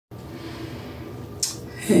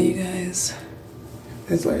Hey you guys,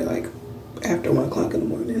 it's like after 1 o'clock in the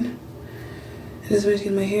morning. I just finished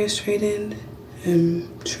getting my hair straightened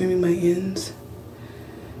and trimming my ends.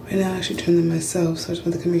 Right now I actually trim them myself, so I just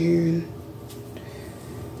want to come in here and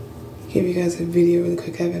give you guys a video really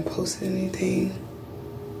quick. I haven't posted anything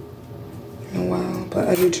in a while, but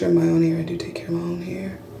I do trim my own hair. I do take care of my own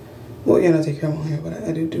hair. Well, yeah, I take care of my own hair, but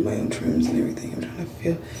I do my own trims and everything. I'm trying to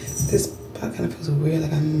feel, this spot kind of feels weird,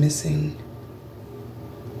 like I'm missing.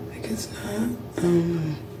 It's not,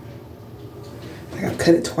 like I've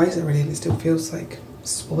cut it twice already and it still feels like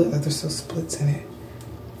split, like there's still splits in it.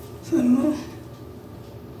 So I don't know.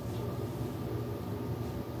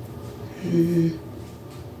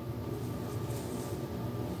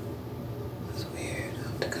 That's weird. I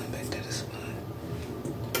have to come back to this spot.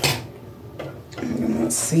 I'm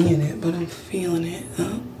not seeing it, but I'm feeling it.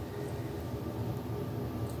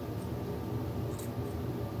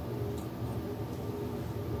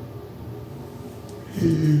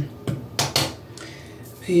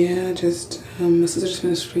 But yeah, just my sister just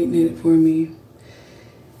gonna straighten it for me.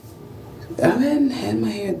 I hadn't had my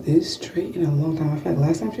hair this straight in a long time. I feel like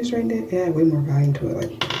last time she straightened it, it had way more volume to it.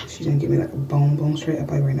 Like she didn't give me like a bone straight. I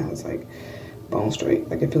feel like right now it's like bone straight.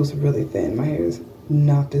 Like it feels really thin. My hair is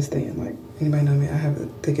not this thin. Like anybody know me? I have the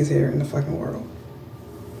thickest hair in the fucking world.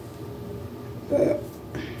 But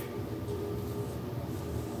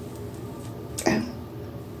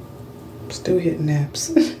still hitting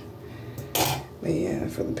naps. But yeah,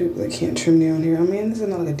 for the people that can't trim down here, I mean, this is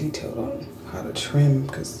not like a detail on how to trim,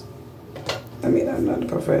 because I mean, I'm not a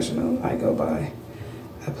professional. I go by,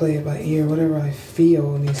 I play it by ear. Whatever I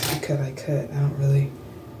feel needs to be cut, I cut. I don't really,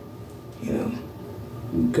 you know,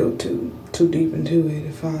 go too deep into it.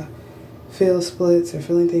 If I feel splits or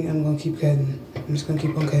feel anything, I'm gonna keep cutting. I'm just gonna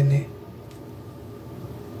keep on cutting it.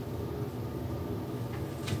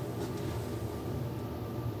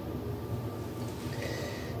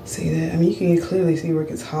 See that? I mean, you can clearly see where it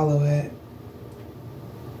gets hollow at.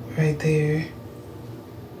 Right there.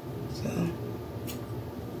 So.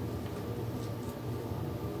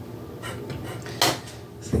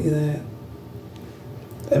 See that?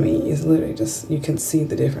 I mean, it's literally just, you can see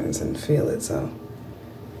the difference and feel it, so.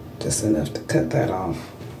 Just enough to cut that off.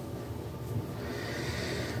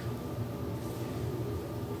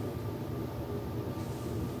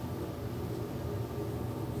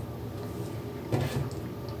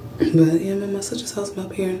 But yeah, my sister's house, I'm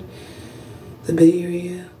up here in the Bay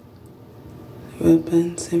Area. We're up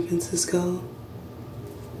in San Francisco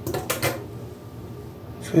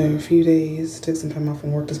for a few days. Took some time off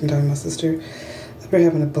from work to spend time with my sister. I've been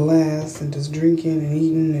having a blast and just drinking and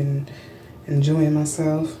eating and enjoying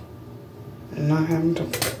myself and not having to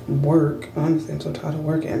work. Honestly, I'm so tired of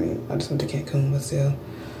working. I mean, I just went to Cancun, but still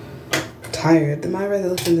tired. My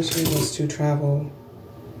resolution this year was to travel,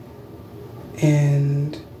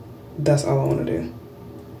 and that's all I want to do.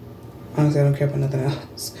 Honestly, I don't care about nothing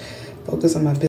else. Focus on my business.